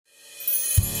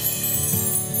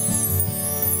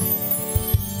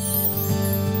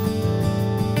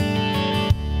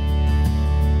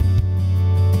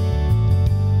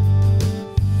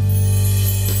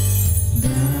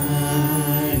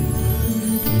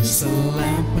is a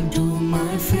lamp unto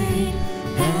my feet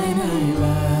and a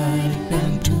light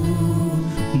unto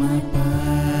my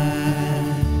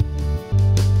path.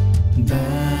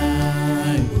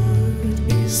 Thy word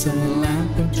is a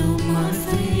lamp unto my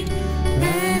feet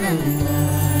and a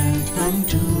light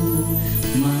unto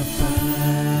my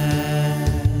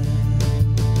path.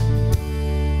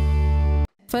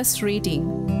 First reading.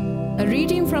 A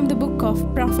reading from the book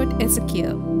of Prophet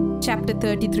Ezekiel, chapter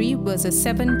 33, verses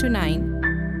 7 to 9.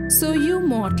 So you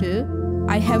mortal,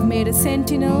 I have made a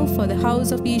sentinel for the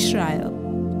house of Israel.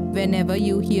 Whenever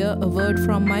you hear a word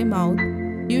from my mouth,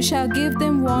 you shall give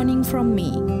them warning from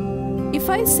me. If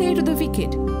I say to the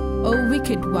wicked, O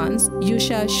wicked ones, you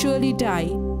shall surely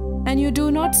die, and you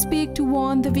do not speak to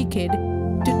warn the wicked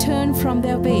to turn from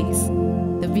their ways,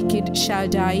 the wicked shall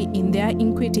die in their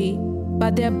iniquity,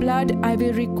 but their blood I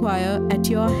will require at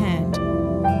your hand.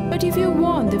 But if you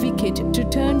warn the wicked to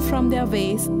turn from their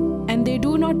ways, and they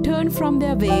do not turn from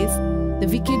their ways, the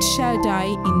wicked shall die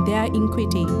in their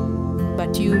iniquity,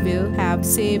 but you will have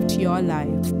saved your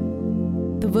life.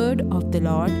 The word of the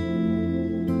Lord.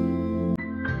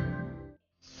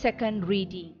 Second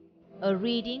reading. A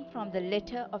reading from the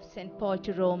letter of St. Paul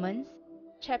to Romans,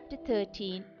 chapter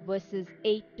 13, verses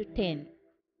 8 to 10.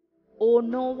 Owe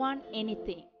no one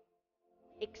anything,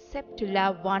 except to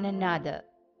love one another,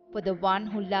 for the one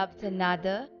who loves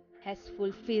another has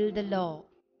fulfilled the law.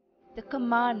 The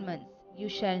commandments, you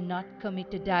shall not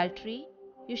commit adultery,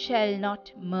 you shall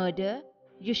not murder,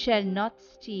 you shall not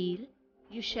steal,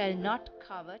 you shall not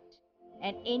covet,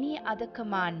 and any other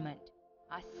commandment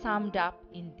are summed up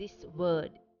in this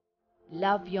word: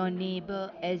 love your neighbor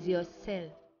as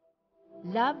yourself.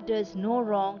 Love does no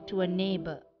wrong to a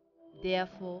neighbor.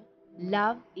 Therefore,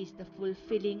 love is the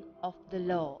fulfilling of the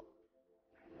law.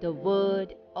 The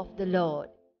word of the Lord.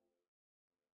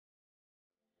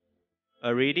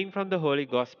 A reading from the Holy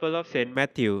Gospel of St.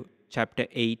 Matthew, chapter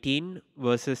 18,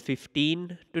 verses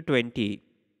 15 to 20.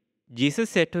 Jesus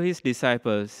said to his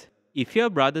disciples, If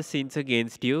your brother sins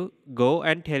against you, go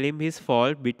and tell him his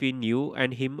fault between you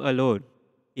and him alone.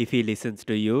 If he listens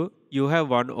to you, you have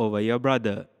won over your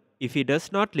brother. If he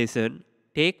does not listen,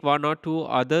 take one or two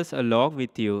others along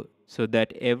with you, so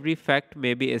that every fact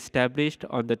may be established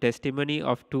on the testimony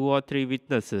of 2 or 3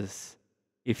 witnesses.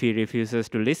 If he refuses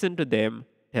to listen to them,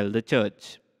 tell the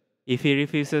church. If he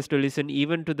refuses to listen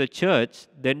even to the church,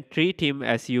 then treat him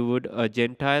as you would a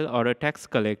Gentile or a tax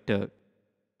collector.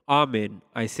 Amen,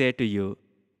 I say to you,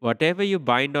 whatever you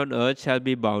bind on earth shall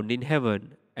be bound in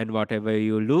heaven, and whatever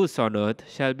you loose on earth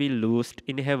shall be loosed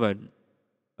in heaven.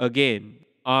 Again,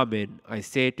 Amen, I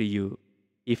say to you,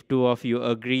 if 2 of you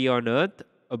agree on earth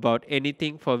about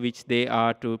anything for which they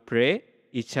are to pray,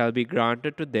 it shall be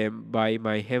granted to them by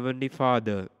my heavenly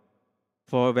Father.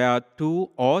 For where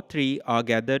 2 or 3 are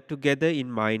gathered together in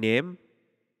my name,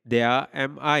 there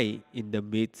am I in the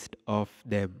midst of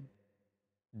them.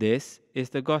 This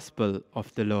is the gospel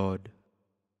of the Lord.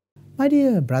 My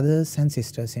dear brothers and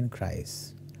sisters in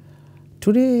Christ,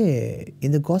 today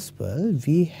in the gospel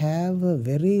we have a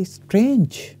very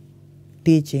strange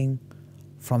teaching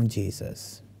from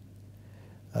Jesus.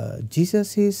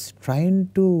 Jesus is trying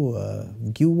to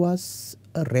give us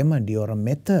a remedy or a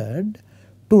method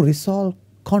to resolve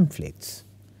conflicts,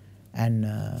 and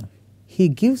he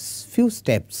gives few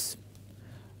steps.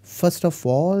 First of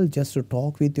all, just to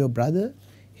talk with your brother.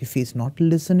 If he's not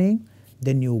listening,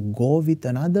 then you go with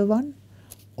another one,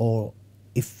 or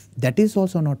if that is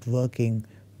also not working,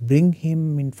 bring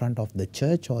him in front of the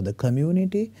church or the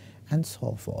community and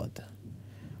so forth.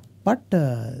 But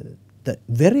the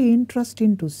very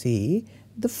interesting to see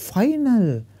the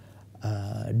final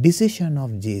decision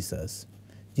of Jesus.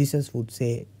 Jesus would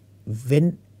say,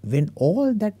 when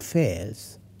all that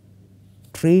fails,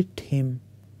 treat him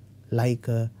like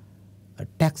a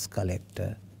tax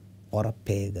collector or a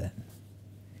pagan.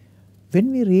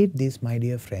 When we read this, my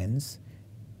dear friends,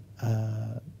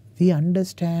 we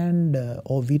understand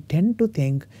or we tend to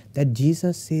think that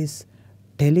Jesus is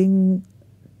telling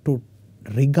to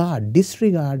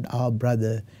disregard our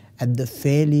brother at the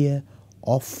failure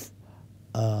of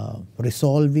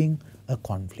resolving a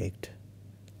conflict.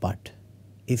 But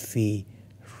if we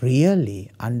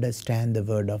really understand the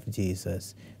word of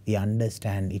Jesus, we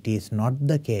understand it is not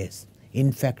the case.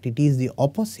 In fact, it is the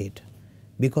opposite.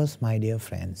 Because, my dear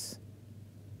friends,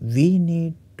 we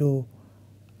need to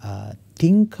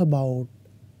think about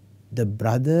the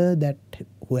brother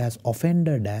who has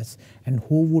offended us and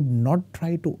who would not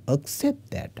try to accept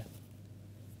that.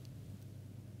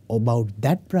 About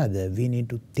that brother, we need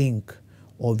to think,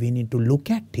 or we need to look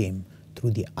at him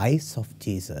through the eyes of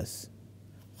Jesus.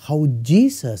 How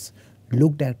Jesus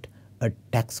looked at a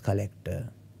tax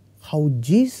collector, how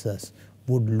Jesus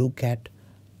would look at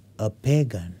a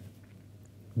pagan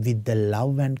with the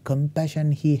love and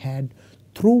compassion he had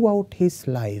throughout his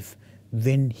life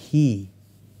when he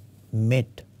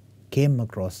came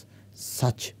across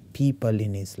such people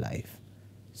in his life.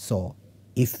 So,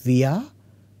 if we are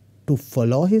to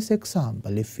follow his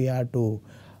example, if we are to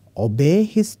obey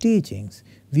his teachings,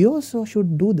 we also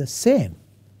should do the same.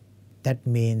 That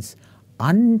means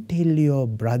until your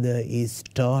brother is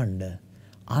turned,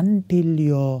 until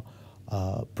your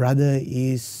brother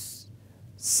is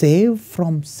saved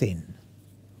from sin,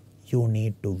 you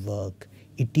need to work.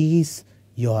 It is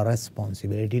your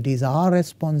responsibility. It is our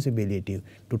responsibility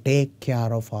to take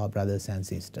care of our brothers and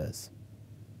sisters.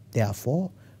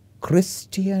 Therefore,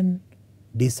 Christian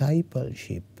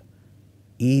discipleship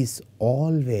is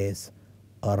always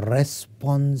a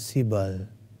responsible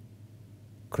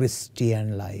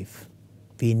Christian life.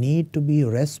 We need to be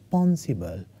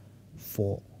responsible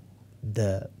for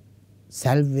the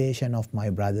salvation of my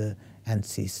brother and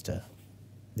sister.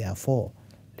 Therefore,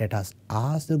 let us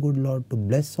ask the good Lord to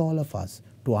bless all of us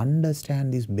to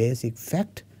understand this basic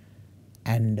fact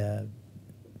and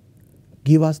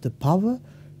give us the power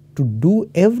to do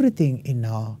everything in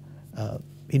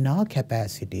our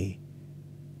capacity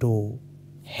to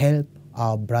help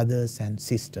our brothers and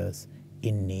sisters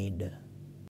in need.